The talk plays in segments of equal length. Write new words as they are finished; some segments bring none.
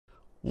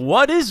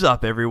What is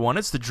up, everyone?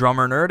 It's the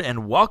Drummer Nerd,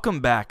 and welcome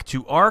back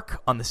to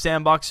ARK on the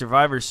Sandbox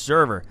Survivors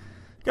server.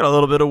 Got a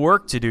little bit of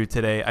work to do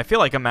today. I feel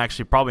like I'm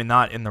actually probably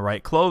not in the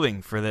right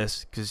clothing for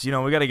this, because, you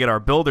know, we got to get our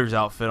builder's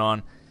outfit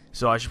on,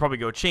 so I should probably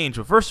go change.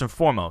 But first and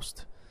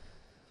foremost,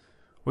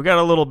 we got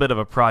a little bit of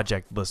a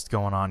project list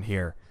going on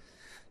here.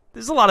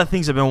 There's a lot of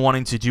things I've been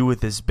wanting to do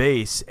with this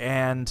base,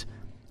 and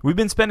we've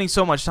been spending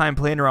so much time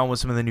playing around with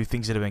some of the new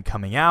things that have been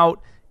coming out,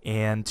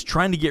 and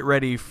trying to get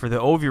ready for the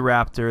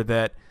Oviraptor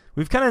that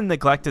we've kind of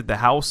neglected the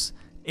house.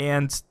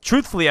 And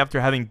truthfully,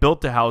 after having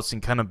built the house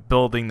and kind of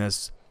building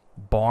this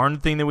barn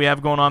thing that we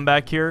have going on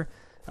back here,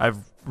 I've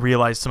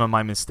realized some of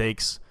my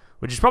mistakes,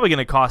 which is probably going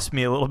to cost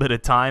me a little bit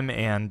of time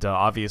and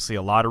obviously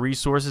a lot of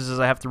resources as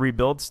I have to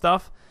rebuild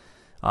stuff.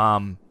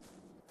 But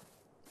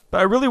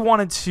I really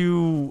wanted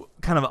to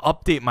kind of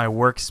update my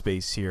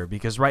workspace here,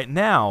 because right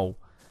now,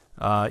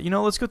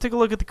 let's go take a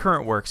look at the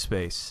current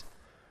workspace.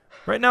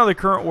 Right now, the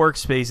current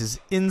workspace is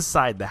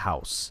inside the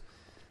house,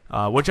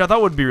 which I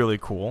thought would be really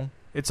cool.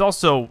 It's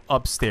also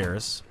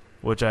upstairs,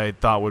 which I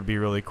thought would be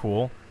really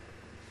cool.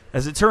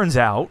 As it turns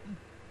out,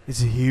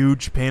 it's a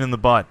huge pain in the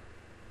butt.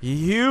 A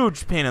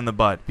huge pain in the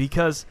butt,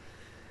 because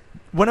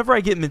whenever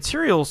I get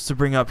materials to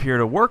bring up here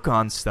to work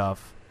on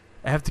stuff,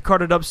 I have to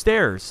cart it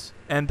upstairs.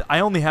 And I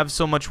only have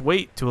so much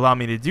weight to allow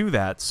me to do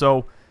that,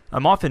 so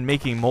I'm often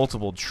making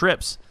multiple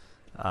trips,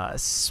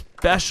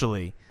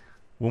 especially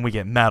when we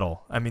get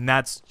metal. I mean,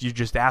 you're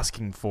just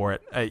asking for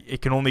it.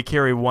 It can only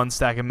carry one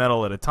stack of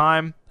metal at a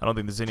time. I don't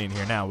think there's any in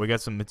here now. We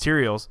got some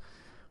materials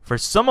for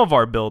some of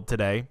our build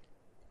today.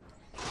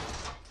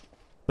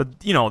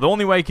 But, you know, the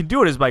only way I can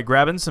do it is by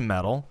grabbing some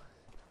metal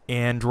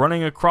and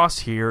running across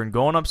here and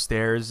going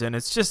upstairs. And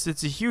it's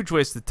a huge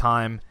waste of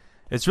time.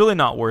 It's really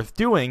not worth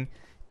doing.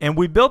 And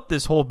we built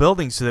this whole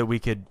building so that we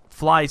could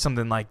fly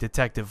something like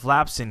Detective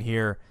Flaps in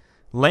here,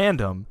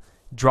 land them,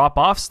 drop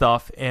off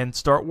stuff, and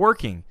start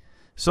working.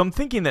 So I'm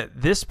thinking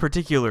that this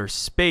particular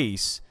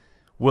space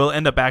will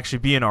end up actually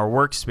being our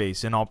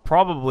workspace, and I'll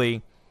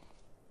probably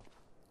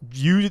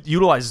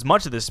utilize as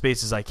much of this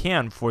space as I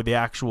can for the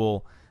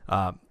actual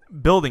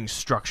building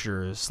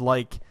structures,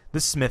 like the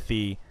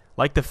smithy,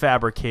 like the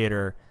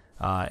fabricator,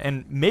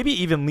 and maybe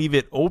even leave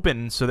it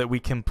open so that we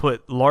can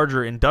put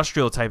larger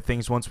industrial type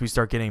things once we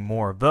start getting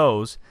more of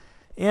those,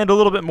 and a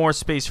little bit more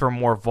space for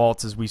more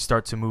vaults as we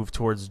start to move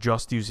towards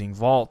just using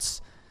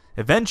vaults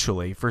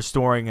eventually for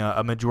storing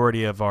a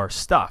majority of our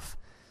stuff.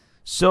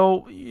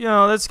 So, you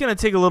know, that's going to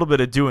take a little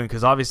bit of doing,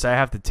 because obviously I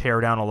have to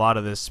tear down a lot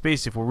of this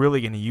space if we're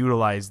really going to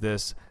utilize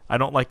this. I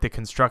don't like the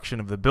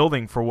construction of the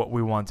building for what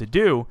we want to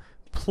do.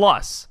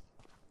 Plus,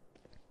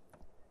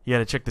 you got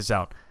to check this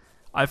out.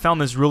 I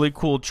found this really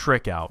cool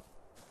trick out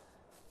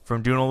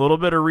from doing a little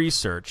bit of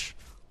research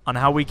on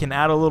how we can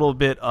add a little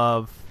bit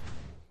of,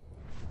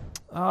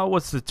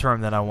 what's the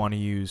term that I want to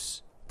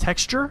use?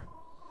 Texture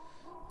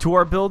to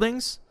our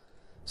buildings.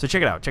 So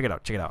check it out, check it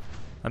out, check it out.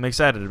 I'm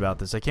excited about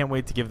this. I can't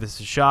wait to give this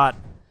a shot.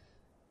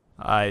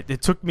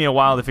 It took me a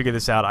while to figure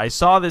this out. I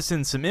saw this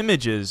in some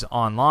images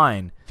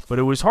online, but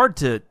it was hard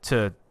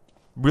to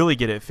really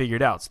get it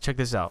figured out. So check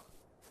this out.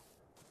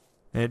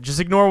 And just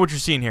ignore what you're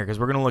seeing here, because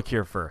we're going to look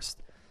here first.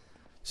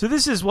 So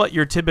this is what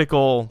your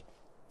typical,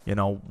 you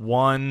know,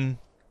 one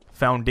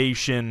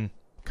foundation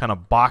kind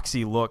of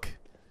boxy look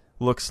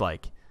looks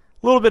like.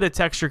 A little bit of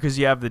texture because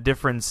you have the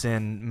difference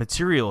in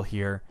material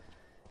here.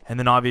 And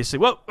then obviously,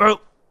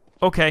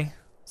 okay,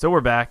 so we're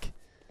back.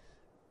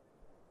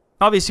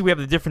 Obviously, we have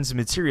the difference in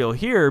material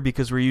here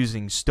because we're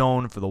using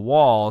stone for the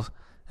walls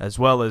as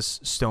well as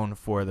stone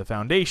for the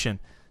foundation.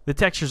 The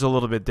texture's a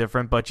little bit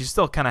different, but you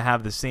still kind of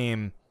have the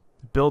same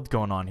build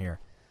going on here.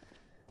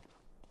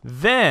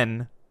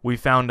 Then we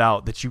found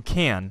out that you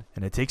can,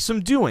 and it takes some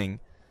doing,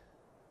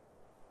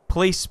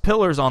 place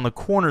pillars on the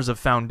corners of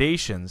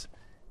foundations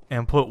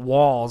and put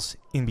walls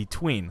in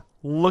between.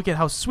 Look at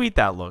how sweet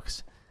that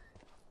looks.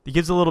 It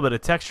gives a little bit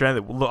of texture, and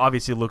it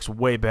obviously looks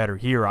way better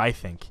here, I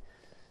think.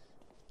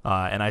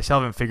 And I still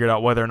haven't figured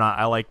out whether or not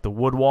I like the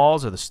wood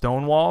walls or the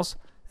stone walls.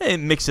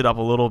 Mix it up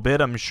a little bit.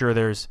 I'm sure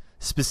there's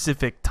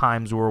specific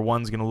times where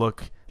one's going to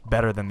look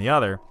better than the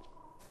other.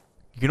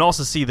 You can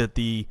also see that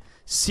the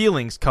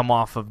ceilings come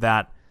off of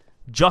that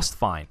just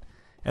fine.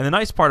 And the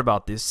nice part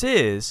about this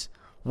is,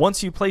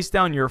 once you place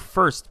down your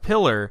first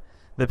pillar,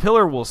 the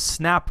pillar will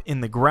snap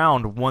in the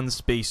ground one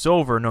space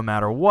over no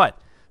matter what.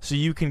 So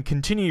you can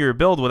continue your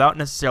build without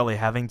necessarily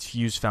having to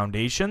use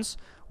foundations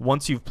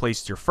once you've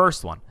placed your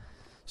first one.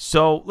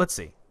 So, let's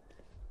see.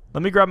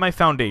 Let me grab my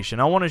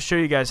foundation. I want to show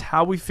you guys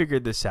how we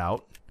figured this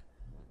out.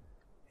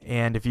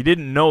 And if you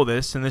didn't know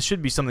this, and this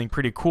should be something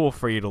pretty cool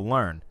for you to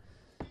learn.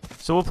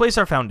 So we'll place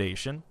our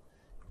foundation.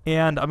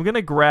 And I'm going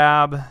to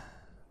grab...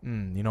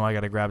 you know, I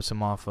got to grab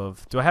some off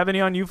of... Do I have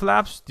any on you,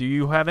 Flaps? Do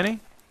you have any?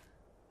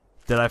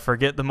 Did I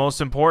forget the most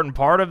important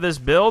part of this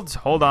build?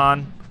 Hold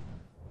on.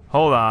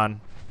 Hold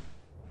on.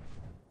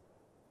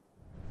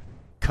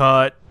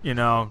 Cut, you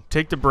know,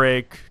 take the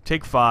break,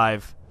 take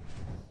 5.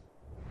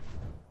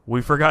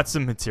 We forgot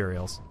some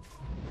materials.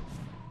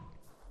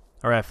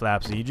 Alright,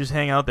 Flapsy, you just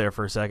hang out there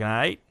for a second,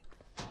 alright?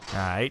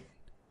 Alright.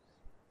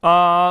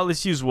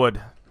 Let's use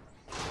wood.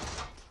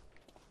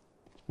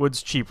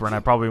 Wood's cheaper, and I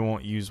probably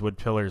won't use wood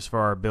pillars for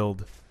our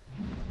build.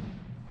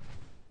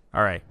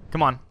 Alright,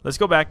 come on. Let's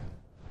go back.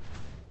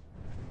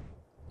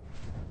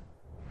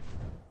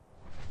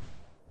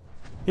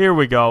 Here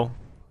we go.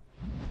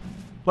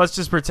 Let's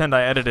just pretend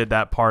I edited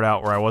that part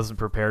out where I wasn't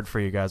prepared for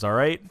you guys,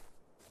 alright?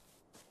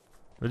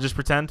 We'll just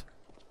pretend.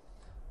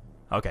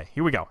 Okay,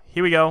 here we go.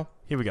 Here we go.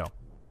 Here we go.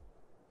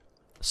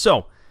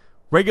 So,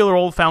 regular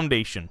old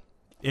foundation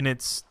in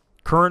its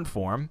current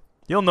form.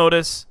 You'll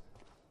notice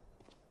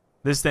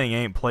this thing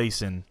ain't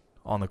placing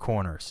on the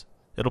corners.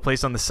 It'll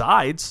place on the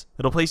sides.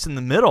 It'll place in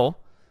the middle,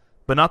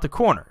 but not the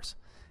corners.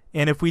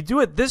 And if we do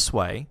it this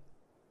way,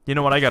 you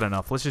know what? I got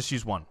enough. Let's just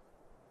use one.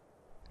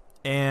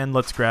 And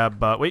let's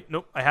grab, wait,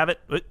 nope, I have it.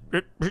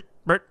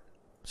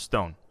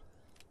 Stone.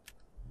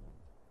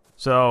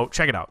 So,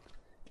 check it out.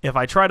 If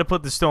I try to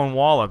put the stone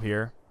wall up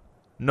here,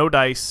 no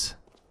dice,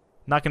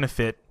 not going to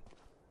fit.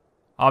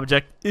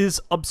 Object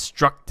is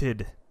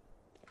obstructed.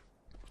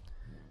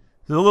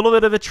 There's a little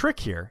bit of a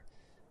trick here.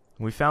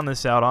 We found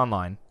this out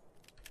online.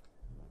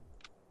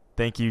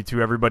 Thank you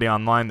to everybody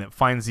online that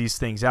finds these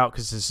things out,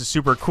 because this is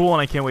super cool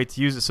and I can't wait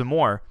to use it some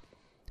more.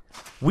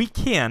 We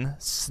can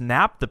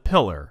snap the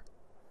pillar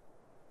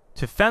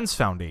to fence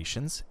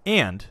foundations,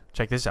 and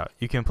check this out,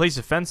 you can place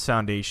a fence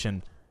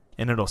foundation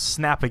and it'll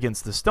snap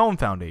against the stone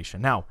foundation.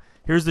 Now,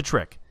 here's the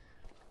trick.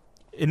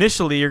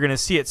 Initially, you're going to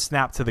see it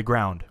snap to the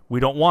ground. We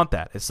don't want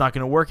that. It's not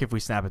going to work if we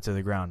snap it to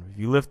the ground. If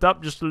you lift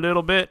up just a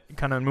little bit,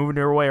 kind of moving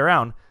your way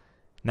around,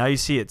 now you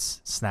see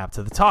it's snap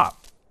to the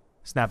top.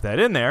 Snap that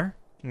in there,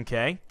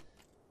 okay?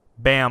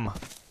 Bam,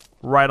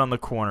 right on the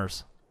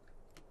corners.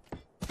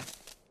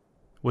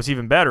 What's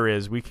even better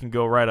is we can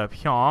go right up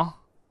here,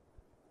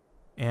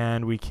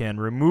 and we can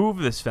remove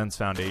this fence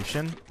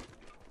foundation,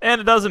 and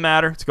it doesn't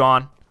matter, it's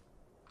gone.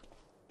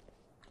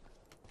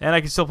 And I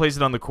can still place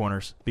it on the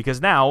corners,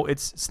 because now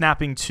it's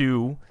snapping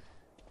to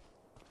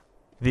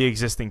the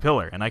existing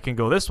pillar. And I can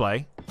go this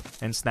way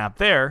and snap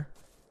there,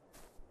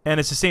 and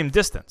it's the same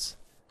distance.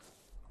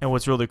 And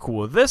what's really cool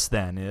with this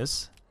then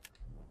is,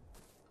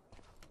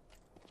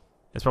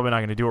 it's probably not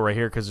going to do it right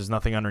here because there's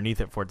nothing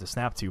underneath it for it to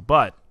snap to,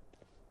 but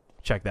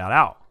check that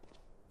out.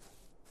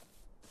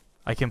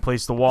 I can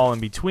place the wall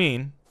in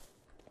between,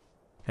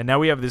 and now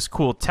we have this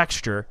cool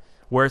texture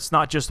where it's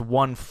not just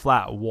one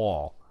flat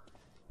wall.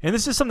 And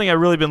this is something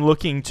I've really been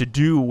looking to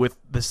do with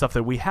the stuff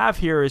that we have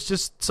here. It's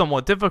just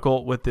somewhat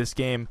difficult with this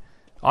game.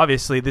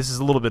 Obviously, this is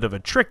a little bit of a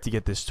trick to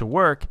get this to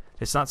work.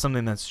 It's not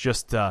something that's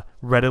just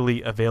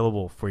readily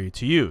available for you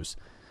to use.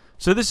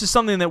 So this is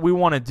something that we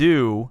want to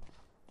do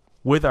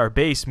with our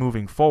base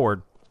moving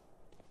forward.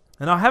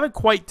 And I haven't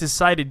quite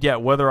decided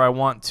yet whether I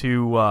want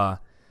to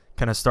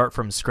kind of start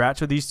from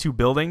scratch with these two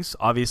buildings.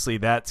 Obviously,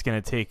 that's going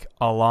to take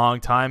a long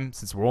time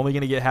since we're only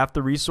going to get half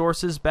the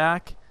resources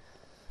back.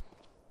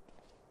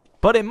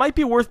 But it might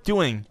be worth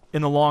doing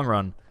in the long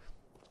run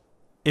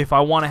if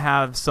I want to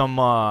have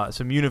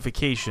some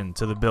unification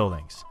to the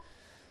buildings.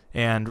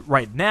 And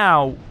right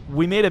now,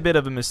 we made a bit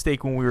of a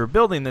mistake when we were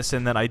building this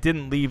in that I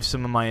didn't leave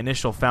some of my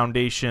initial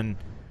foundation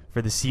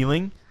for the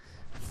ceiling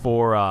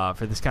for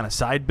this kind of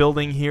side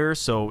building here.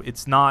 So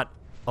it's not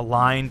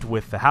aligned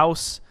with the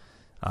house.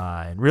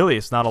 And really,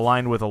 it's not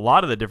aligned with a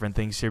lot of the different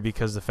things here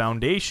because the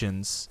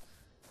foundations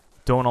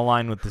don't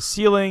align with the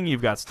ceiling.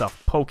 You've got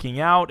stuff poking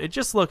out. It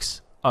just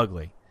looks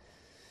ugly.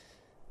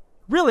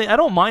 Really, I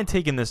don't mind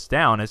taking this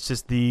down. It's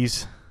just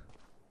these.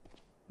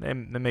 That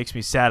makes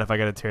me sad if I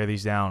got to tear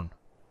these down.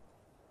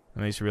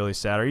 That makes me really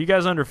sad. Are you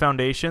guys under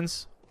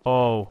foundations?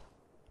 Oh,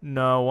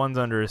 no, one's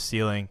under a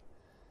ceiling.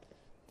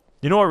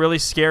 You know what really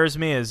scares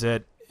me is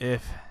that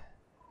if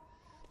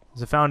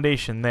there's a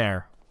foundation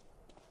there.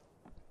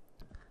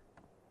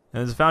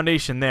 And there's a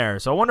foundation there.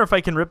 So I wonder if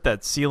I can rip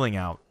that ceiling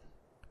out.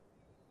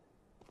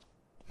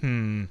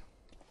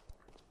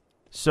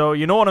 So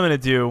you know what I'm going to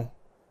do?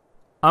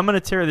 I'm going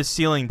to tear the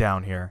ceiling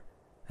down here.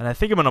 And I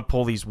think I'm going to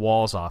pull these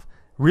walls off.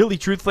 Really,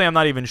 truthfully, I'm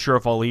not even sure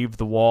if I'll leave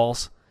the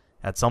walls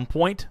at some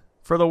point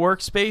for the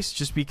workspace.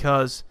 Just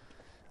because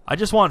I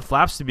just want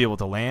flaps to be able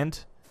to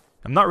land.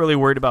 I'm not really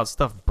worried about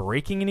stuff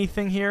breaking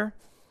anything here.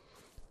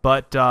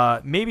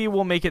 But maybe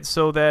we'll make it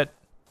so that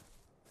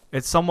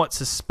it's somewhat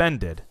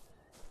suspended.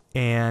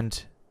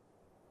 And,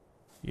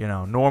 you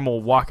know,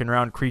 normal walking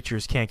around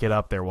creatures can't get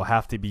up there. We'll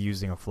have to be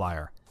using a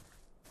flyer.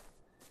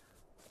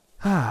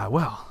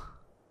 Well.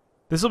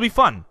 This will be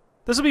fun.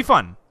 This will be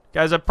fun.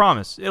 Guys, I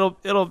promise. It'll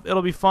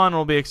be fun.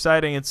 It'll be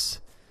exciting. It's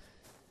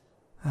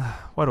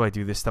why do I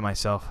do this to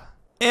myself?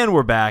 And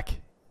we're back.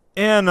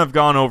 And I've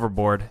gone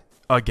overboard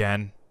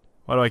again.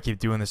 Why do I keep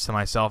doing this to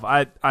myself?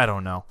 I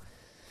don't know.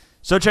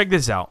 So check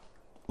this out.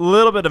 A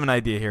little bit of an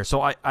idea here. So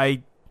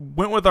I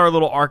went with our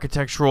little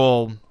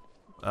architectural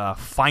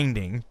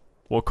finding,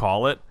 we'll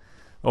call it,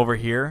 over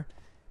here.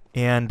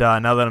 And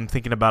now that I'm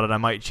thinking about it, I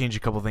might change a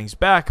couple things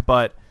back,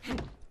 but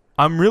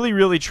I'm really,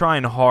 really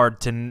trying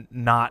hard to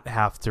not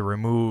have to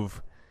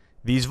remove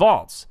these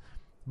vaults.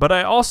 But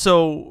I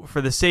also, for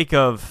the sake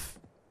of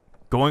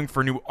going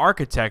for new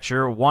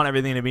architecture, want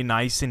everything to be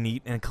nice and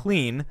neat and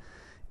clean.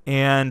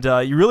 And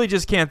you really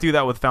just can't do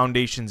that with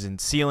foundations and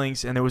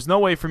ceilings, and there was no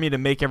way for me to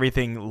make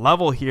everything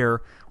level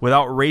here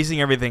without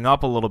raising everything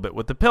up a little bit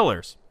with the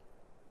pillars.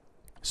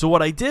 So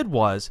what I did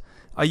was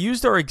I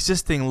used our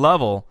existing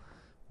level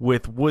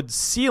with wood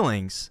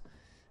ceilings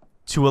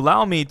to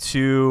allow me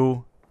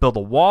to build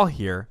a wall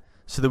here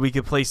so that we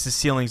could place the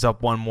ceilings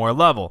up one more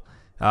level.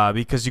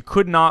 Because you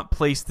could not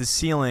place the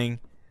ceiling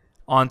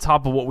on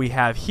top of what we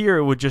have here.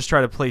 It would just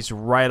try to place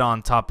right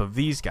on top of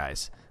these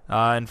guys.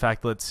 In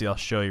fact, let's see. I'll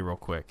show you real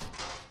quick.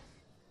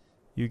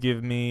 You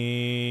give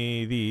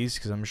me these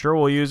because I'm sure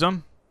we'll use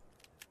them.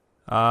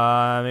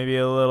 Maybe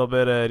a little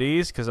bit of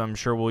these because I'm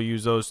sure we'll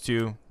use those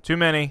too. Too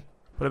many.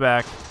 Put it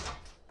back.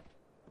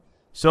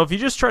 So if you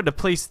just tried to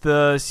place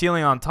the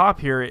ceiling on top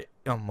here,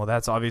 well,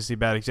 that's obviously a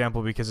bad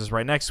example because it's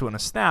right next to it in a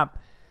snap.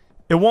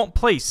 It won't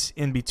place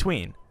in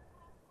between.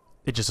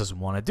 It just doesn't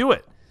want to do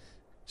it.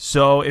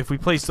 So if we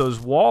place those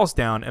walls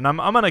down, and I'm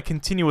going to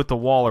continue with the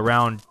wall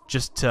around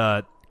just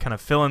to kind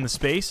of fill in the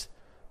space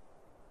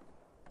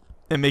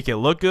and make it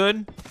look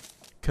good.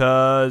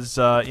 Because,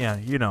 yeah,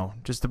 you know,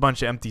 just a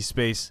bunch of empty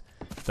space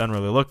doesn't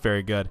really look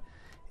very good.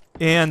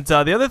 And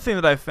the other thing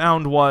that I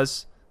found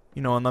was,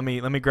 you know, and let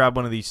me grab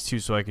one of these too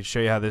so I can show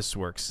you how this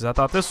works. Because I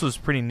thought this was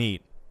pretty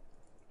neat.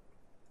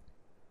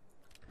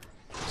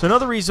 So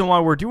another reason why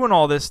we're doing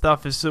all this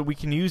stuff is so we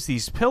can use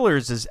these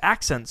pillars as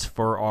accents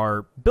for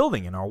our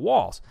building and our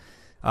walls.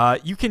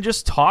 You can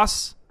just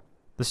toss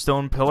the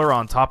stone pillar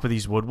on top of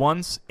these wood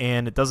ones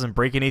and it doesn't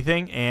break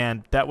anything,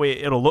 and that way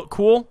it'll look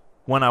cool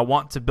when I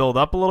want to build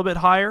up a little bit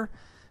higher.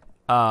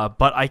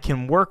 But I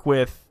can work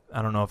with,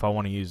 I don't know if I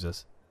want to use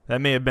this.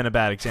 That may have been a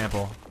bad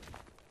example.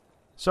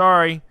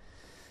 Sorry.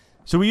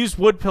 So we used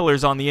wood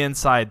pillars on the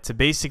inside to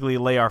basically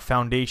lay our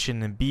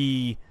foundation and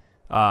be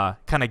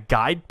kind of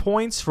guide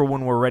points for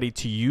when we're ready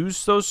to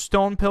use those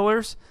stone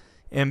pillars.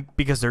 And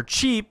because they're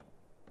cheap,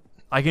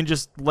 I can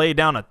just lay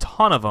down a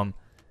ton of them,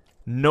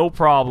 no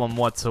problem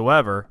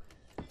whatsoever.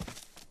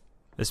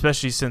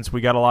 Especially since we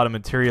got a lot of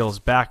materials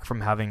back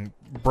from having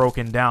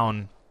broken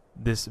down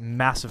this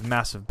massive,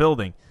 massive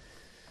building.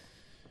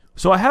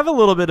 So I have a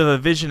little bit of a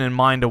vision in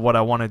mind of what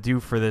I want to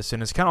do for this,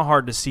 and it's kind of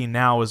hard to see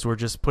now as we're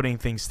just putting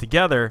things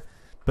together.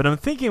 But I'm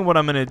thinking what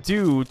I'm going to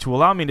do to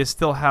allow me to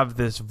still have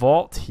this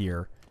vault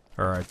here,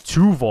 or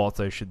two vaults,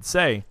 I should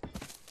say,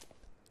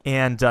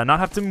 and not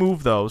have to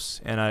move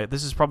those. And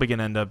this is probably going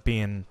to end up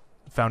being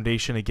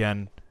foundation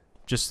again,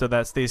 just so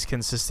that stays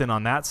consistent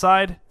on that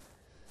side.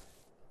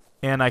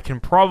 And I can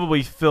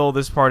probably fill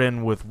this part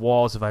in with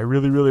walls if I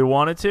really, really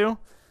wanted to.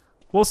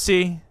 We'll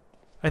see.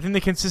 I think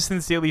the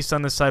consistency, at least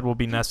on this side, will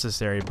be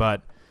necessary,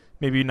 but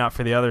maybe not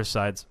for the other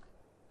sides.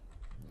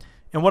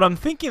 And what I'm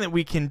thinking that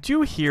we can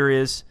do here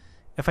is,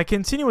 if I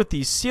continue with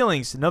these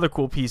ceilings, another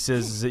cool piece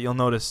is that you'll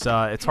notice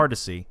it's hard to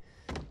see.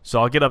 So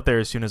I'll get up there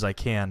as soon as I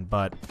can,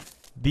 but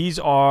these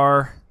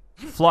are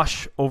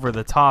flush over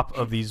the top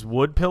of these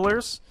wood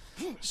pillars,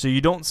 so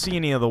you don't see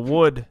any of the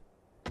wood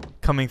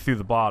coming through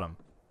the bottom,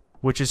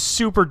 which is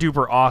super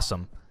duper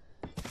awesome.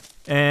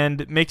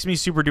 And it makes me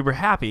super duper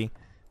happy,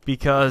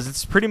 because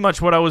it's pretty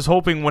much what I was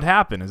hoping would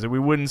happen, is that we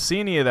wouldn't see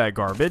any of that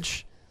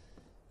garbage.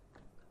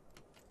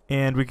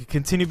 And we could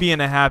continue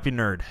being a happy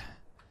nerd.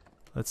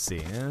 Let's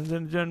see.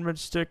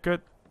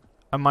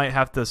 I might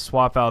have to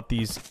swap out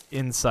these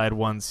inside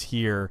ones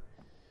here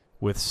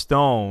with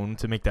stone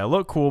to make that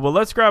look cool, but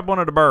let's grab one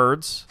of the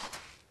birds.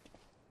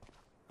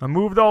 I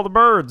moved all the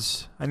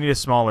birds. I need a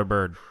smaller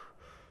bird.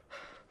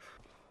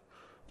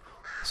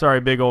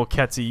 Sorry, big old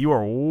Ketsy. You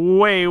are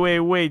way, way,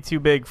 way too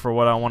big for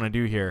what I want to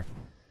do here.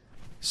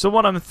 So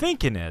what I'm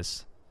thinking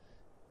is,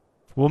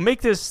 we'll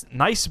make this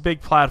nice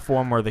big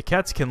platform where the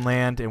cats can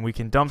land and we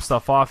can dump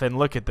stuff off. And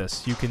look at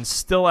this. You can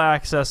still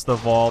access the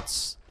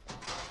vaults.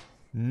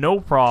 No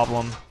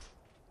problem.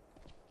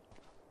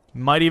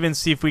 Might even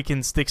see if we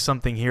can stick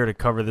something here to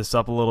cover this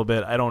up a little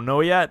bit. I don't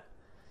know yet.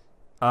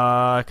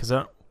 Because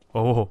I...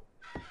 Oh.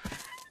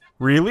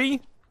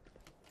 Really?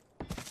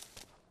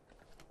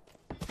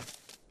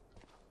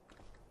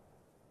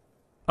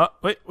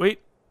 Wait.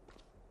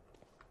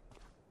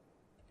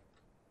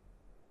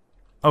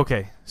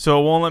 Okay,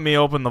 so it won't let me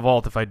open the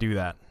vault if I do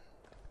that.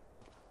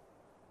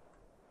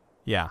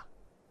 Yeah.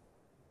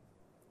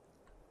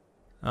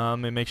 Let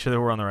me make sure that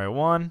we're on the right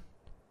one.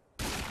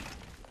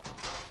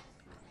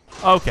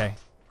 Okay.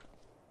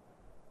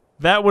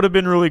 That would have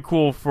been really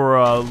cool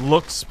for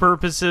looks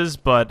purposes,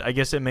 but I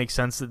guess it makes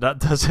sense that that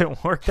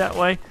doesn't work that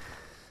way.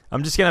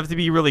 I'm just going to have to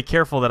be really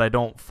careful that I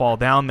don't fall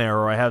down there,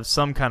 or I have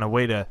some kind of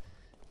way to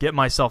get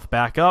myself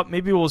back up.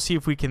 Maybe we'll see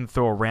if we can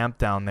throw a ramp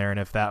down there, and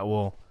if that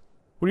will...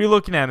 What are you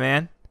looking at,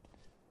 man?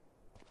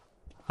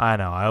 I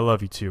know, I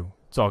love you too.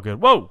 It's all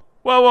good. Whoa!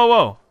 Whoa, whoa,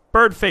 whoa!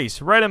 Bird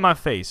face, right in my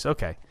face.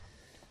 Okay.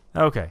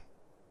 Okay.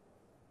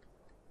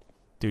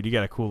 Dude, you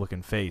got a cool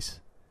looking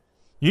face.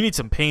 You need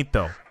some paint,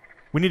 though.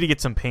 We need to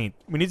get some paint.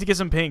 We need to get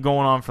some paint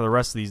going on for the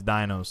rest of these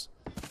dinos.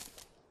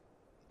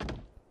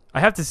 I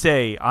have to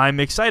say,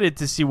 I'm excited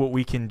to see what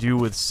we can do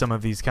with some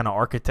of these kind of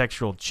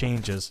architectural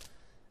changes.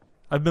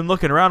 I've been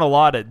looking around a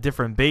lot at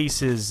different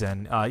bases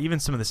and even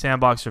some of the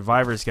Sandbox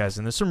Survivors guys,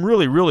 and there's some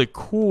really, really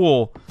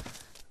cool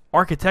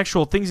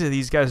architectural things that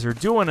these guys are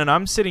doing, and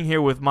I'm sitting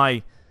here with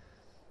my,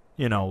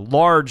 you know,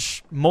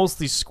 large,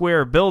 mostly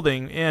square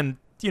building, and,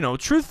 you know,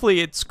 truthfully,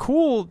 it's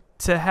cool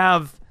to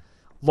have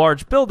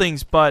large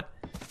buildings, but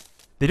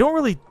they don't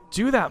really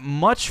do that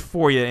much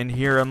for you in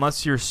here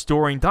unless you're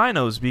storing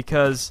dinos,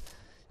 because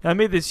I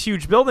made this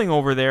huge building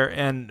over there,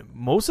 and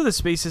most of the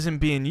space isn't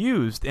being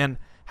used, and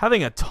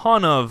having a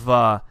ton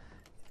of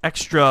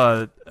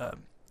extra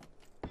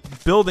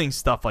building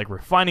stuff like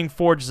refining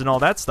forges and all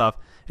that stuff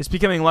is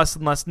becoming less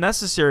and less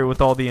necessary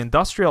with all the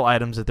industrial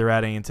items that they're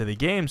adding into the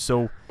game.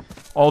 So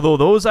although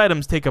those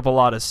items take up a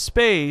lot of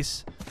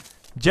space,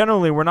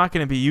 generally we're not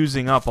going to be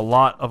using up a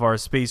lot of our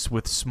space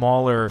with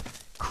smaller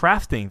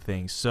crafting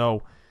things.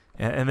 So,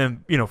 and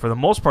then, you know, for the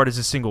most part as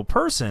a single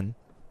person,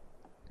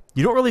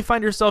 you don't really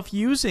find yourself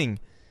using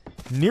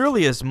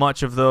nearly as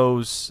much of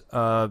those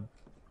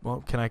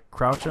well, can I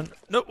crouch on?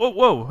 No, whoa,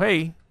 whoa,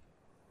 hey.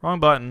 Wrong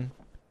button.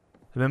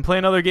 I've been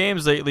playing other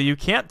games lately. You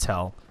can't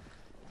tell.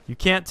 You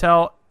can't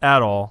tell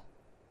at all.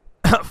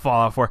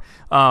 Fallout 4.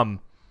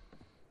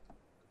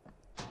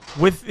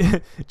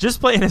 With just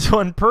playing as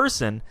one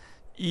person,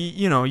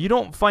 you know, you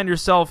don't find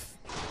yourself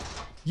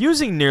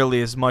using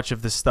nearly as much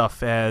of this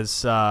stuff as,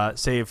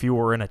 say, if you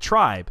were in a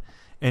tribe.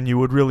 And you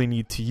would really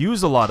need to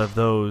use a lot of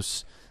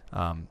those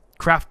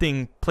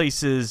crafting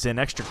places and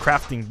extra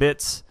crafting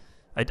bits.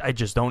 I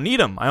just don't need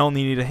them. I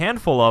only need a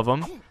handful of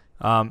them,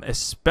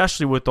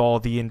 especially with all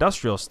the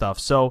industrial stuff.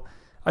 So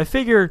I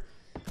figure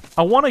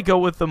I want to go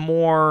with a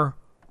more,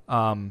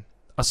 a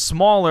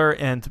smaller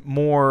and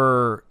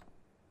more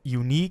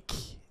unique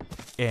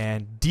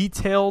and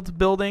detailed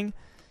building.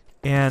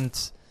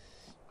 And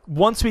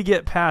once we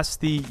get past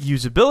the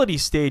usability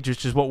stage,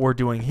 which is what we're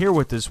doing here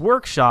with this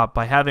workshop,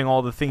 by having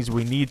all the things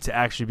we need to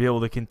actually be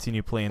able to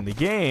continue playing the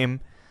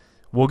game,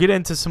 we'll get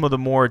into some of the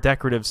more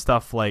decorative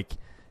stuff like,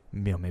 you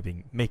know,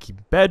 maybe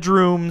making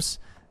bedrooms.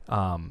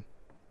 Well,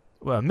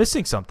 I'm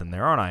missing something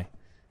there, aren't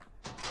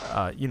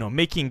I? You know,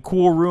 making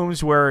cool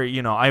rooms where,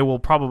 you know, I will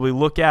probably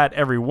look at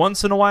every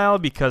once in a while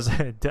because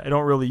I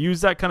don't really use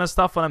that kind of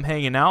stuff when I'm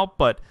hanging out,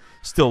 but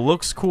still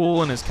looks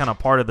cool and is kind of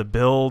part of the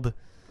build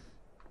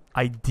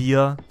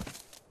idea.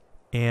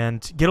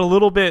 And get a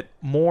little bit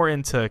more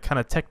into kind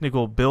of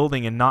technical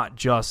building and not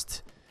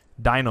just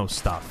dino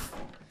stuff.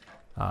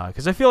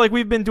 Because I feel like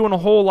we've been doing a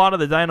whole lot of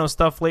the dino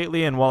stuff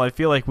lately, and while I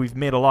feel like we've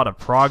made a lot of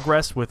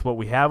progress with what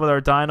we have with our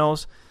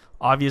dinos,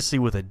 obviously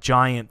with a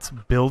giant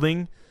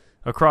building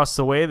across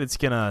the way that's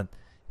going to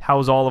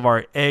house all of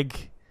our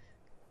egg-creating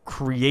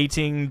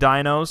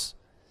dinos,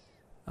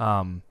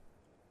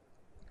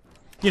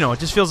 you know, it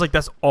just feels like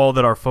that's all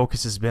that our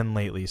focus has been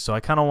lately. So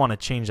I kind of want to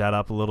change that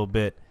up a little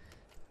bit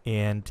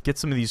and get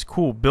some of these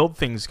cool build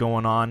things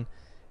going on,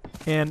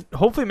 and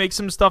hopefully make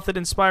some stuff that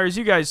inspires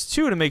you guys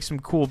too to make some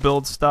cool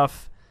build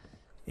stuff.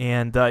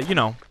 And you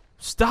know,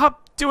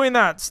 stop doing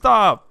that.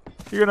 Stop.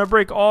 You're gonna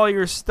break all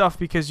your stuff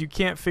because you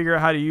can't figure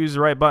out how to use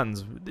the right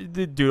buttons.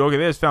 Dude, okay,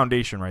 there's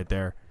foundation right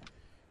there.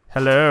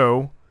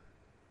 Hello.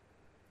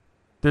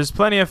 There's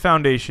plenty of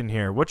foundation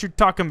here. What you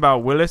talking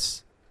about,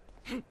 Willis?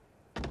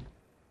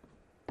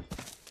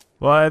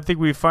 Well, I think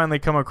we've finally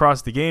come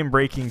across the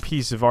game-breaking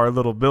piece of our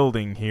little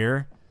building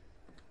here.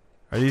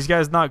 Are these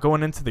guys not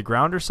going into the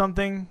ground or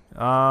something?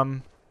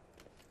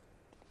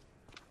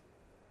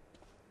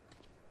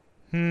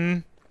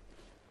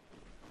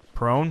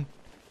 Prone?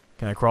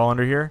 Can I crawl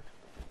under here?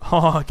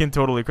 Oh, I can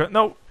totally crawl.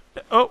 No!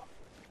 Oh!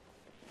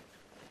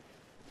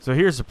 So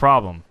here's the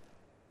problem.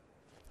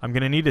 I'm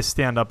going to need to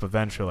stand up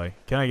eventually.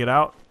 Can I get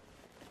out?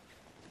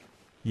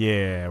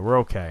 Yeah, we're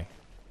okay.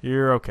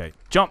 You're okay.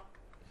 Jump!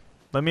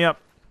 Let me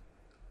up.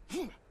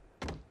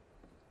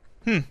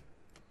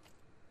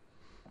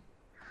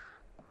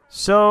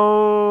 So,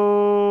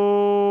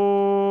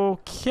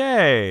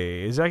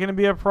 okay. Is that going to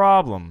be a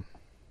problem?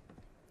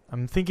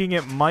 I'm thinking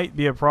it might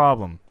be a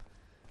problem.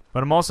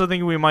 But I'm also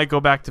thinking we might go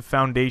back to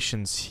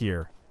foundations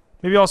here.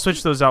 Maybe I'll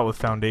switch those out with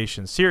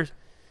foundations.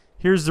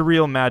 Here's the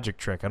real magic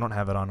trick. I don't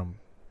have it on them.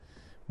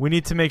 We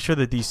need to make sure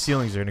that these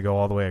ceilings are going to go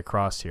all the way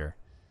across here.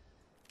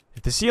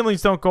 If the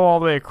ceilings don't go all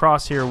the way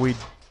across here, we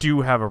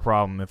do have a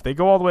problem. If they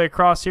go all the way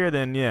across here,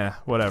 then yeah,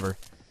 whatever.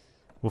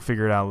 We'll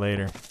figure it out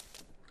later.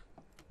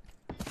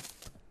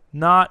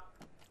 Not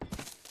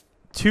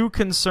too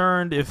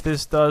concerned if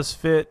this does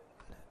fit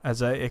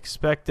as I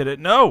expected it.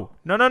 No!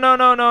 No, no, no,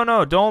 no, no,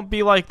 no. Don't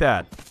be like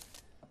that.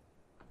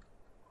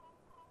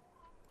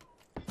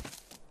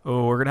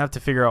 Oh, we're going to have to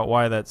figure out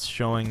why that's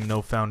showing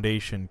no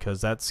foundation,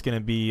 because that's going to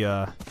be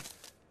a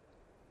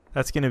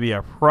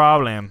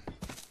problem.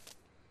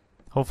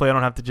 Hopefully I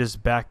don't have to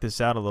just back this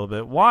out a little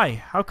bit. Why?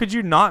 How could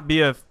you not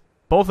be a...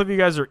 Both of you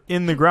guys are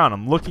in the ground.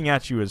 I'm looking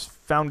at you as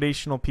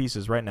foundational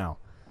pieces right now.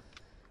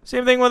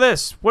 Same thing with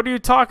this. What are you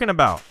talking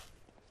about?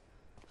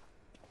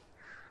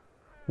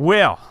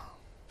 Well,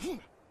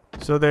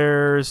 so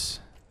there's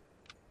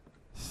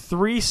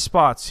 3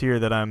 spots here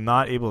that I'm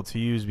not able to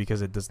use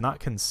because it does not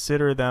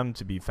consider them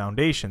to be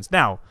foundations.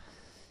 Now,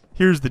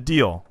 here's the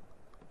deal.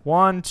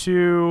 1,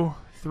 2,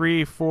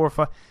 3, 4,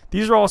 5.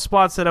 These are all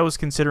spots that I was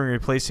considering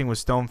replacing with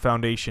stone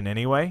foundation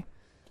anyway.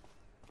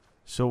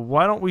 So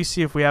why don't we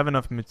see if we have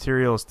enough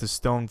materials to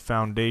stone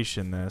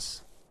foundation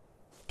this.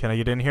 Can I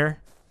get in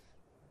here?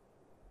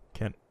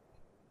 Can't.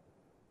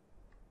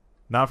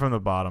 Not from the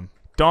bottom.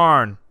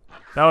 Darn.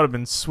 That would have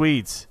been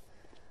sweet.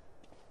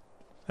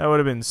 That would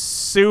have been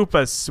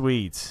super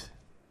sweet.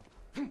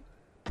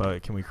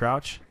 But can we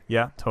crouch?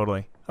 Yeah,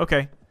 totally.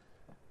 Okay.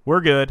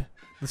 We're good.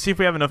 Let's see if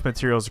we have enough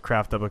materials to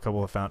craft up a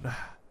couple of found.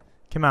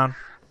 Come on.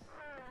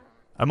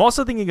 I'm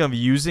also thinking of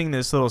using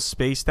this little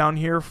space down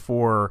here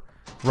for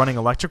running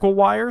electrical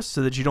wires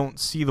so that you don't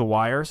see the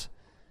wires.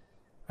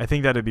 I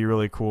think that'd be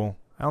really cool.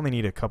 I only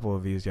need a couple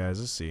of these guys.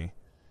 Let's see.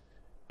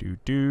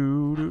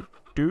 Doot.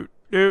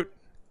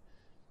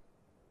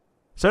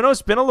 So I know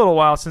it's been a little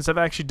while since I've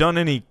actually done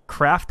any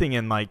crafting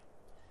and like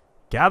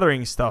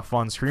gathering stuff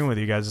on screen with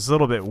you guys. It's a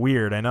little bit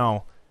weird, I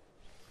know.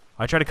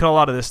 I try to cut a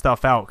lot of this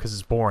stuff out because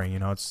it's boring, you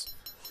know. It's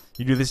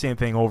you do the same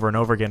thing over and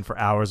over again for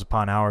hours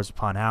upon hours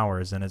upon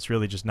hours, and it's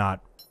really just not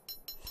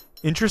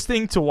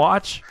interesting to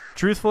watch,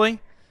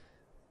 truthfully.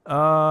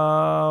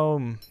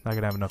 Not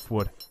gonna have enough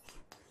wood.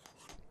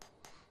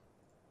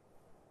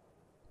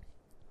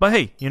 But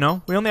hey, you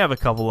know, we only have a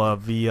couple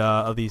of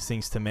these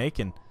things to make,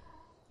 and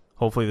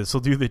hopefully this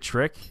will do the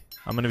trick.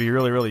 I'm gonna be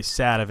really, really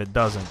sad if it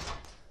doesn't,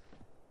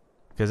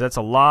 because that's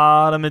a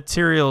lot of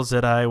materials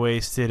that I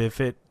wasted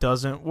if it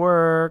doesn't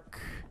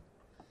work.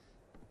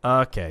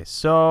 Okay,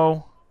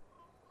 so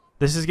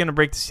this is gonna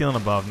break the ceiling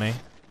above me.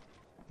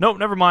 Nope,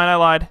 never mind, I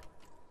lied.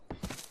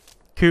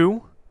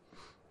 Cool.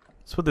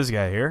 Let's put this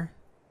guy here.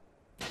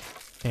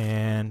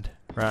 And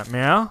right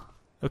meow.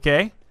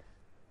 Okay.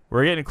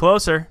 We're getting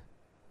closer.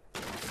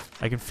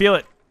 I can feel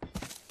it.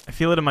 I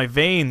feel it in my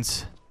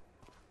veins.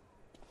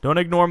 Don't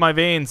ignore my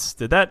veins.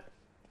 Did that?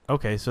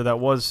 Okay, so that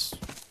was...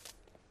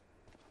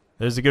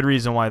 There's a good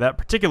reason why that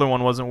particular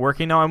one wasn't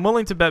working. Now, I'm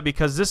willing to bet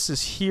because this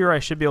is here, I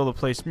should be able to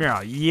place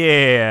meow.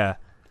 Yeah!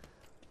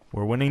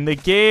 We're winning the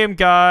game,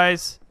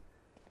 guys.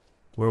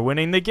 We're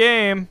winning the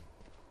game.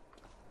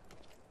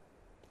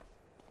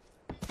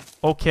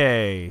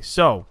 Okay,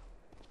 so...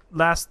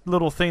 Last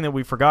little thing that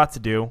we forgot to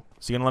do.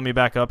 Is he gonna let me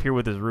back up here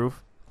with his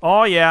roof?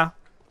 Oh, yeah.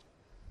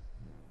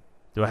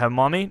 Do I have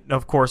mommy?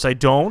 Of course I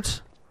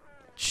don't.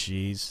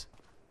 Jeez.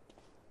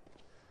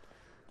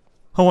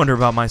 I wonder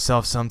about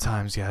myself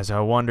sometimes, guys. I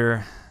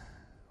wonder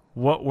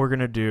what we're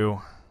gonna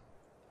do.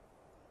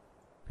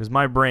 Because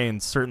my brain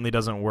certainly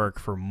doesn't work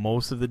for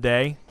most of the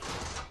day.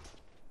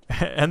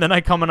 And then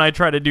I come and I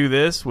try to do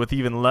this with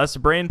even less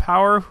brain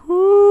power.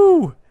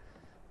 Whoo!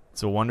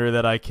 It's a wonder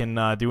that I can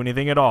do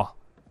anything at all.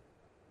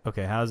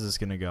 Okay, how's this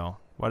gonna go?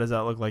 Why does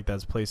that look like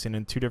that's placing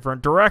in two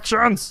different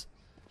directions?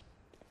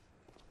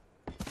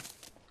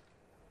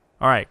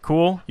 Alright,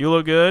 cool. You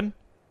look good.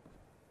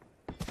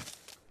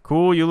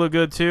 Cool, you look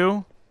good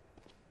too.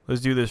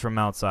 Let's do this from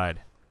outside.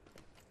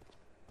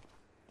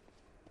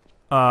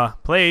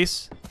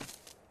 Place.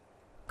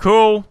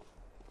 Cool.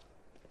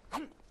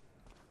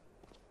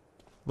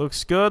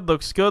 Looks good,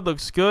 looks good,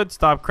 looks good.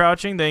 Stop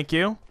crouching, thank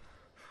you.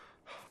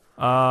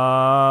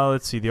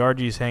 Let's see. The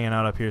RG's hanging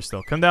out up here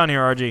still. Come down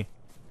here, RG.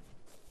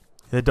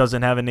 It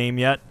doesn't have a name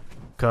yet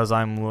because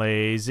I'm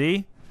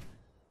lazy.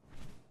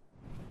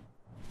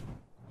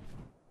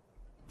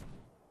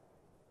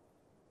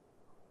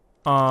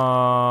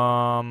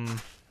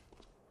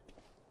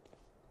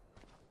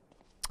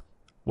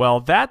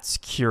 Well, that's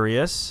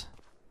curious.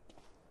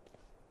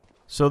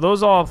 So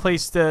those all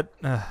placed at...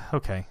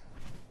 okay.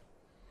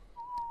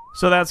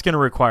 So that's going to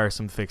require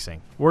some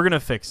fixing. We're going to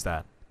fix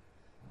that.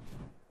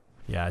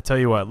 Yeah, I tell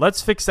you what.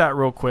 Let's fix that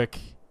real quick.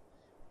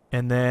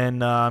 And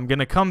then I'm going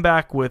to come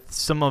back with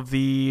some of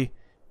the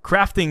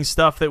crafting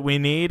stuff that we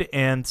need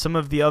and some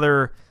of the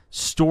other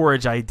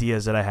storage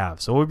ideas that I have.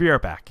 So we'll be right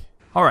back.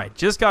 Alright,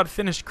 just got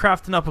finished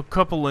crafting up a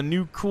couple of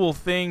new cool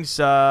things.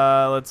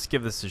 Let's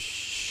give this a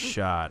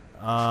shot.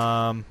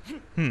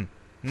 This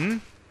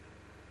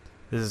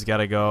has got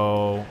to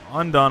go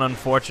undone,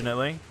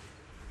 unfortunately.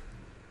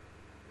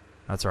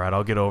 That's alright,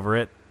 I'll get over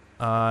it.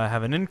 I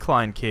have an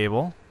incline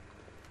cable.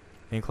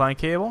 Incline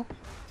cable?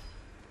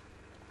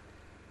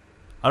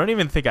 I don't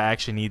even think I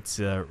actually need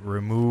to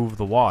remove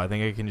the wall. I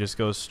think I can just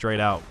go straight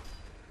out,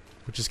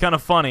 which is kind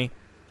of funny.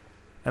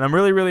 And I'm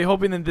really, really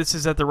hoping that this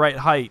is at the right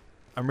height.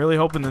 I'm really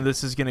hoping that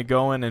this is going to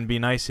go in and be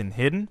nice and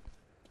hidden.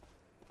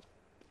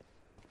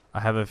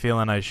 I have a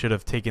feeling I should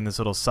have taken this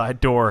little side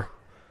door.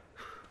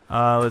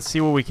 Let's see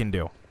what we can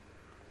do.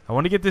 I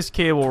want to get this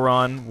cable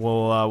run.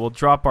 We'll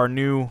drop our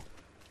new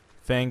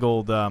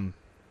fangled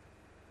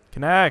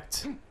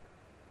connect.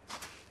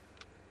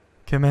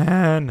 Come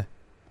on.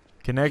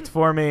 Connect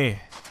for me.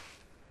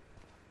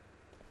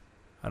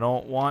 I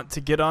don't want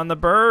to get on the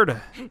bird.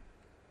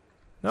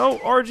 No,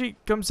 RG,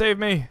 come save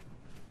me.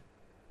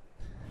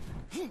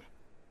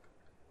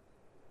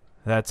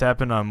 That's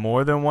happened on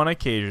more than one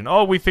occasion.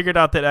 Oh, we figured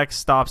out that X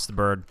stops the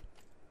bird.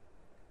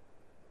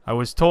 I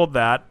was told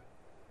that.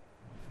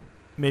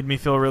 Made me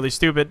feel really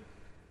stupid.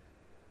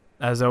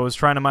 As I was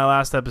trying in my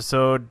last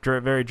episode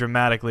very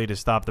dramatically to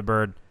stop the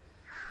bird.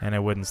 And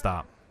it wouldn't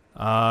stop.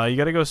 You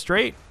gotta go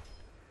straight.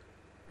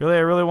 Really, I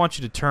really want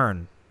you to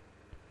turn.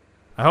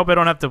 I hope I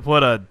don't have to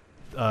put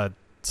a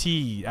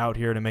T out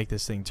here to make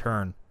this thing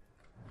turn.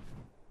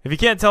 If you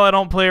can't tell, I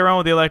don't play around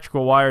with the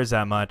electrical wires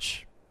that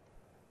much.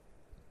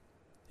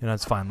 You know,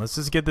 it's fine. Let's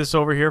just get this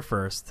over here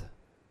first.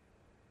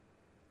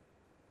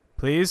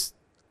 Please?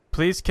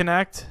 Please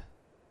connect.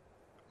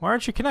 Why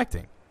aren't you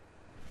connecting?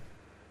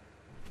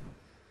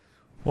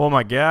 Oh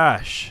my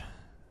gosh.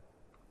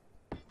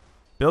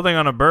 Building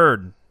on a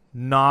bird.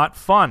 Not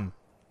fun.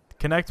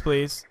 Connect,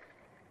 please.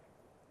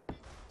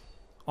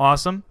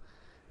 Awesome.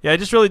 Yeah, I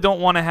just really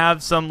don't want to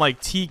have some, like,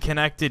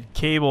 T-connected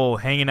cable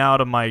hanging out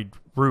of my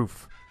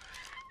roof.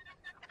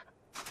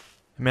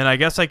 I mean, I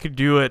guess I could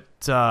do it,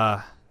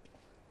 I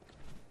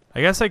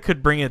guess I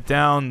could bring it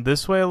down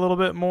this way a little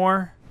bit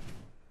more.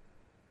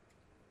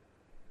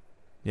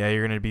 Yeah,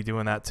 you're going to be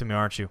doing that to me,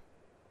 aren't you?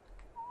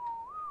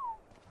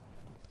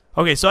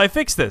 Okay, so I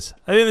fixed this.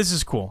 I think this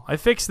is cool. I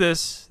fixed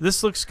this.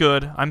 This looks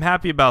good. I'm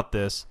happy about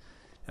this.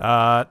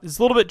 It's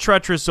a little bit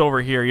treacherous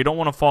over here. You don't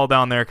want to fall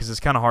down there because it's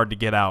kind of hard to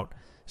get out.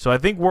 So I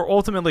think we're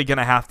ultimately going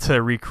to have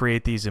to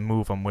recreate these and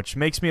move them, which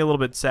makes me a little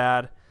bit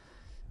sad.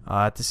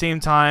 At the same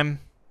time,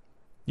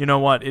 you know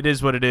what? It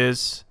is what it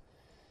is.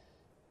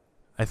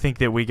 I think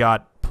that we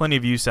got plenty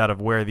of use out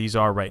of where these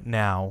are right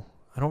now.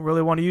 I don't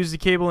really want to use the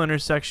cable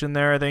intersection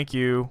there. Thank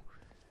you.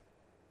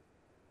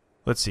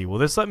 Let's see. Will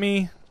this let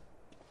me...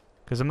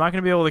 Because I'm not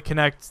going to be able to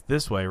connect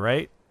this way,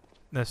 right?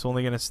 That's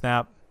only going to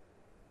snap.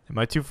 Am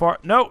I too far?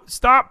 No!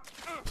 Stop!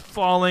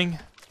 Falling.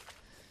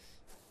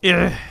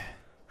 Ugh.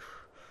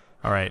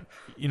 Alright.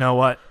 You know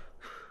what?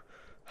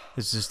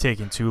 This is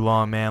taking too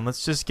long, man.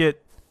 Let's just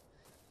get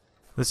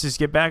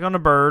back on the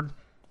bird.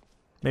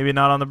 Maybe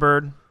not on the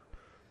bird.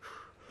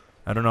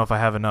 I don't know if I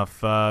have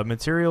enough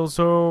materials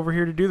over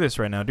here to do this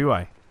right now, do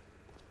I?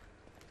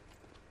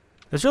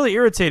 It's really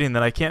irritating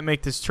that I can't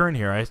make this turn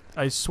here.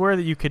 I swear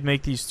that you could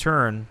make these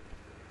turn.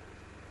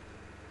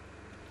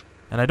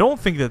 And I don't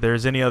think that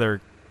there's any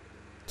other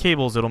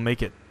cables that'll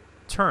make it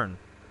turn.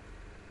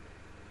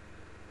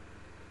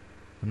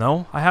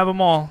 No, I have them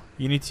all.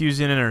 You need to use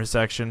an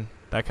intersection.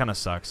 That kind of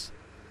sucks.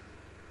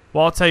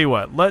 Well, I'll tell you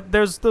what.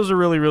 Those are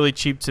really, really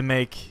cheap to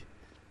make.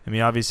 I mean,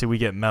 obviously we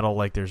get metal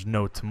like there's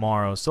no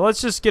tomorrow. So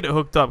let's just get it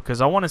hooked up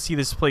because I want to see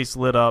this place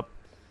lit up.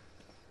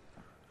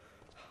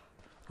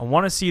 I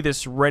want to see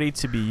this ready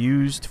to be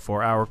used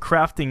for our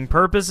crafting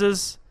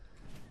purposes.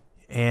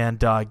 And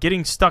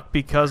getting stuck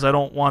because I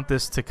don't want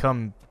this to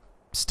come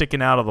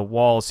sticking out of the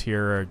walls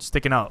here or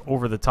sticking out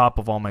over the top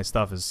of all my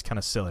stuff is kind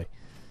of silly.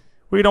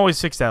 We can always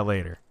fix that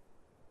later.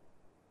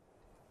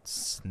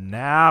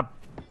 Snap.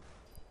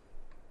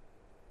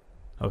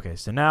 Okay,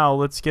 so now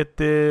let's get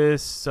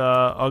this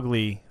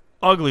ugly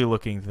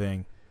looking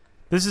thing.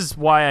 This is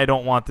why I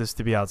don't want this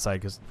to be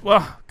outside because,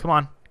 well, come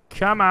on.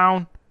 Come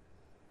on.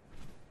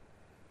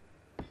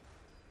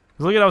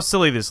 Look at how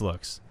silly this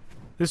looks.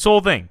 This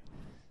whole thing.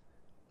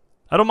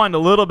 I don't mind a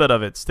little bit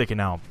of it sticking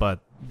out, but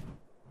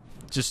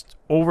just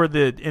over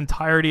the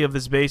entirety of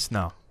this base,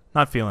 no.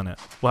 Not feeling it.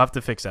 We'll have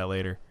to fix that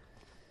later.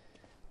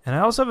 And I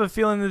also have a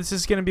feeling that this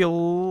is going to be a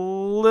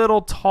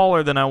little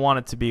taller than I want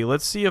it to be.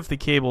 Let's see if the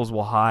cables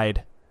will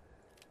hide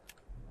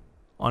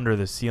under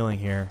the ceiling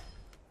here.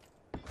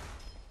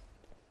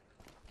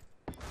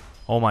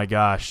 Oh my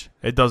gosh.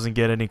 It doesn't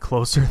get any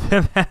closer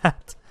than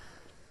that.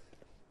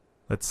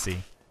 Let's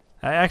see.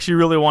 I actually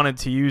really wanted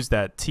to use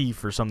that T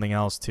for something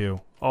else too.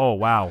 Oh,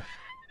 wow.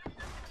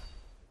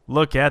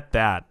 Look at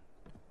that.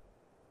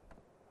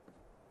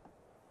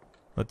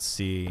 Let's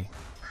see.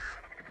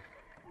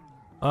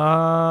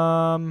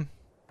 Yeah,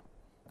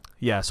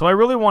 so I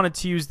really wanted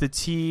to use the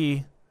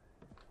T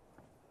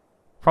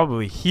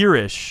probably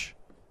here-ish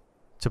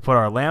to put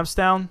our lamps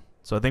down.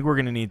 So I think we're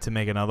going to need to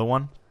make another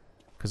one.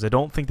 Because I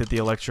don't think that the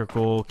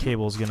electrical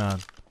cable's going to...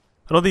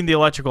 I don't think the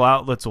electrical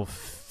outlets will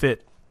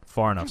fit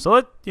far enough.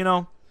 So, you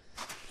know,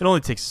 it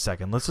only takes a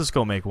second. Let's just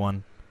go make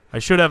one. I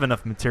should have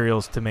enough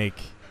materials to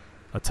make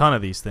a ton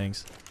of these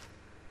things.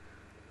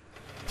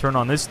 Turn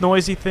on this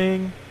noisy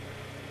thing.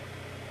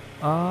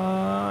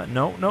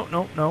 No.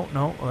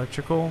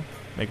 Electrical.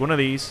 Make one of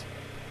these.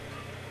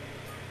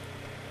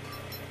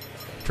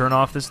 Turn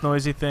off this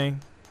noisy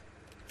thing.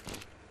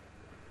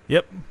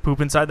 Yep, poop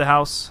inside the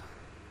house.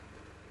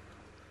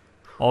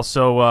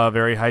 Also,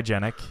 very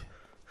hygienic.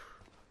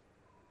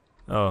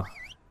 Oh,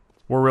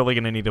 we're really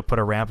gonna need to put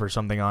a ramp or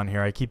something on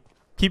here. I keep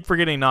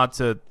forgetting not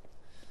to.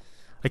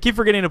 I keep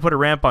forgetting to put a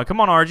ramp on.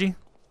 Come on, RG.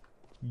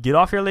 Get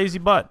off your lazy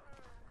butt.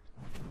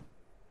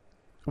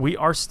 We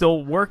are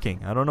still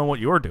working. I don't know what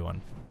you're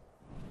doing.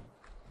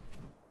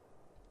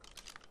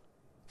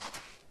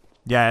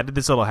 Yeah, I added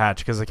this little hatch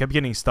because I kept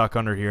getting stuck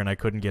under here and I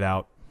couldn't get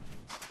out.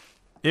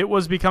 It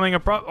was becoming a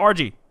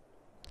RG.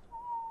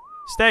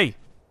 Stay.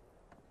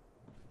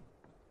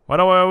 Why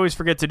do I always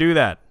forget to do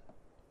that?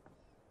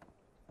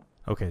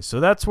 Okay, so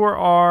that's where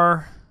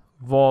our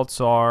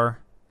vaults are.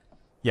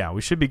 Yeah,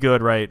 we should be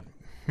good, right?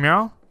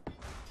 Meow.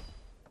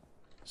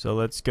 So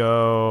let's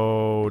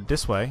go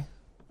this way.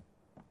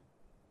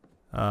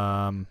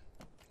 One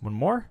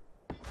more?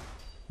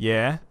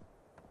 Yeah.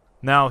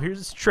 Now, here's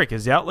this trick.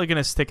 Is the outlet going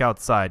to stick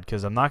outside?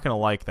 Because I'm not going to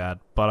like that,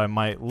 but I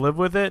might live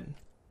with it.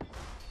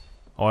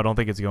 Oh, I don't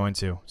think it's going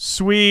to.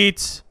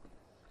 Sweet!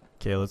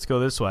 Okay, let's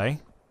go this way.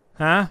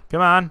 Huh?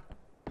 Come on.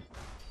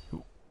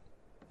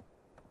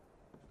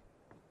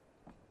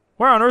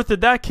 Where on earth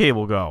did that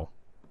cable go?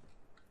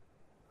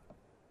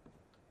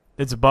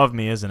 It's above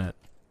me, isn't it?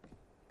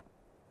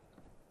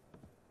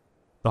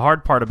 The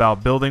hard part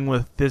about building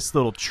with this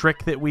little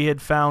trick that we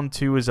had found,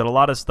 too, is that a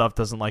lot of stuff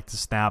doesn't like to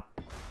snap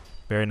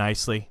very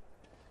nicely.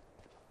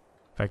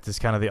 In fact, it's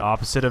kind of the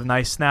opposite of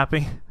nice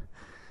snapping.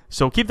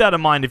 So keep that in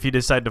mind if you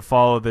decide to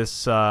follow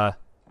this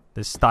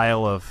this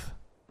style of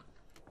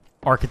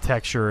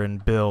architecture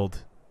and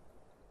build.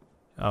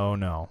 Oh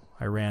no,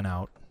 I ran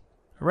out.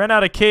 I ran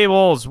out of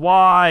cables.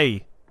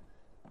 Why?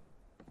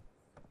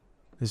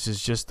 This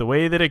is just the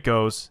way that it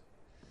goes.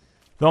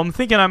 Though I'm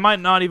thinking I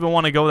might not even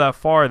want to go that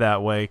far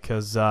that way,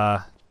 because,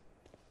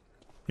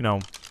 you know,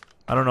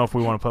 I don't know if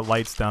we want to put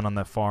lights down on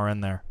that far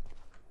end there.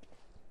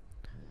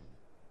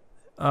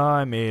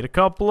 I made a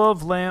couple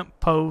of lamp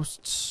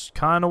posts.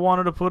 Kind of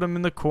wanted to put them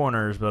in the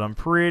corners, but I'm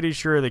pretty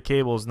sure the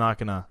cable's not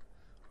gonna...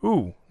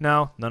 Ooh,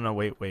 no,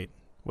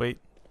 wait.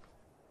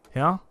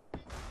 Yeah?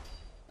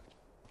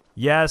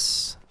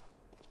 Yes.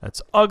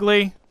 That's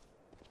ugly.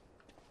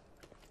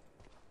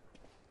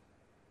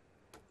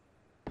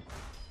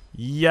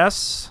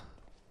 Yes.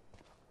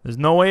 There's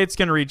no way it's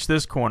gonna reach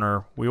this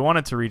corner. We want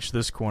it to reach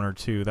this corner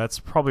too. That's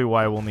probably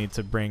why we'll need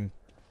to bring...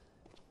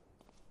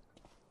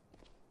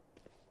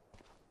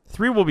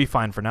 3 will be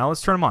fine for now.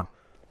 Let's turn them on.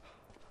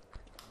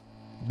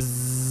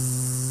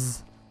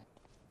 Bzzz.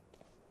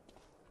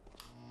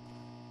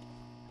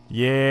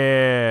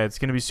 Yeah, it's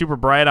going to be super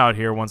bright out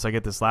here once I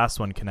get this last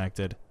one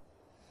connected.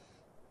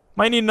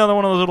 Might need another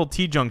one of those little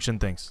T-junction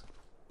things.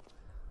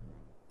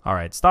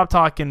 Alright, stop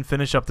talking.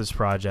 Finish up this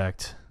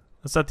project.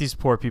 Let's let these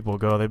poor people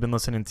go. They've been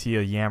listening to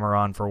you yammer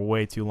on for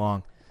way too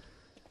long.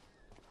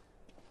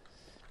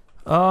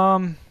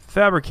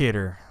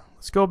 Fabricator.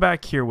 Let's go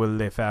back here with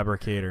the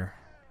fabricator.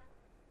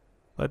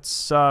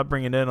 Let's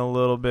bring it in a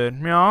little bit.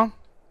 Yeah. You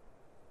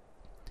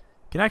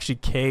can actually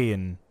K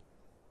and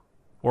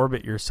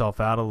orbit yourself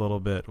out a little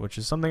bit, which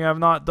is something I've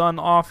not done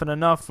often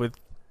enough with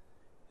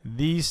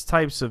these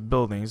types of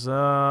buildings.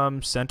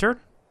 Centered?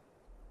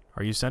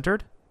 Are you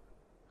centered?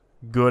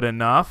 Good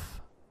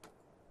enough.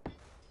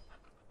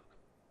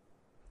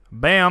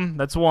 Bam,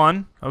 that's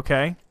one.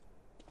 Okay.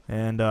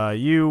 And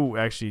you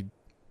actually...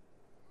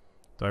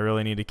 Do I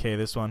really need to K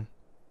this one?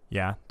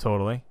 Yeah,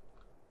 totally.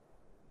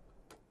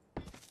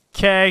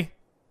 Okay.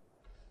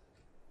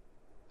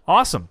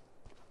 Awesome.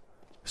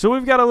 So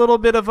we've got a little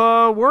bit of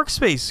a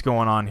workspace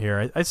going on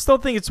here. I still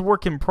think it's a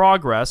work in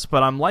progress,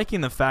 but I'm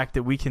liking the fact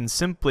that we can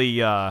simply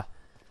kind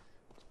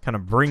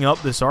of bring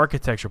up this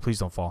architecture. Please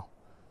don't fall.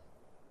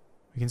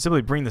 We can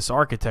simply bring this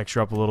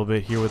architecture up a little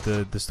bit here with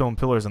the stone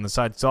pillars on the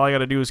side. So all I got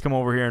to do is come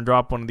over here and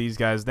drop one of these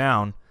guys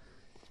down.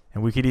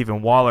 And we could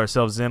even wall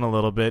ourselves in a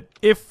little bit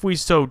if we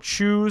so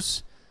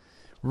choose.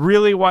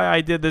 Really, why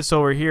I did this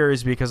over here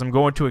is because I'm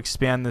going to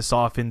expand this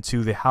off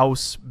into the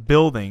house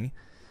building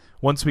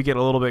once we get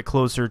a little bit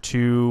closer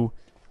to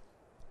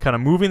kind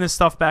of moving the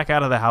stuff back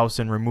out of the house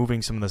and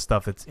removing some of the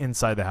stuff that's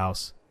inside the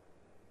house.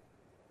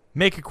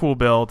 Make a cool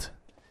build.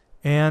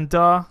 And,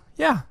 yeah,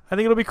 I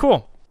think it'll be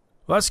cool.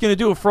 Well, that's going to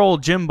do it for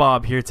old Jim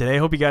Bob here today.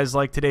 Hope you guys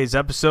liked today's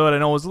episode. I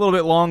know it was a little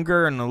bit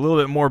longer and a little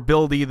bit more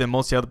buildy than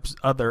most of the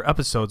other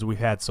episodes we've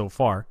had so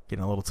far.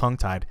 Getting a little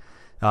tongue-tied.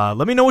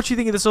 Let me know what you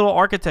think of this little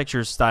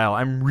architecture style.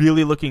 I'm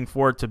really looking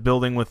forward to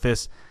building with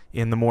this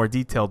in the more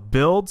detailed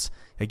builds.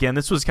 Again,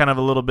 this was kind of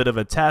a little bit of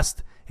a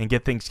test and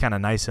get things kind of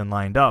nice and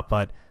lined up,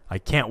 but I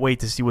can't wait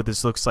to see what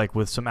this looks like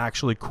with some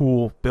actually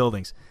cool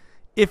buildings.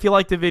 If you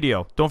liked the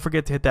video, don't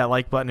forget to hit that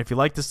like button. If you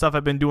like the stuff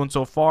I've been doing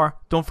so far,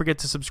 don't forget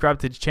to subscribe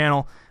to the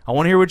channel. I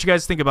want to hear what you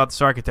guys think about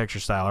this architecture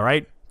style, all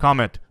right?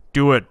 Comment.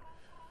 Do it.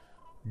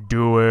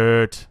 Do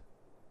it.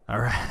 All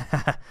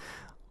right.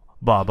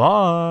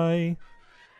 Bye-bye.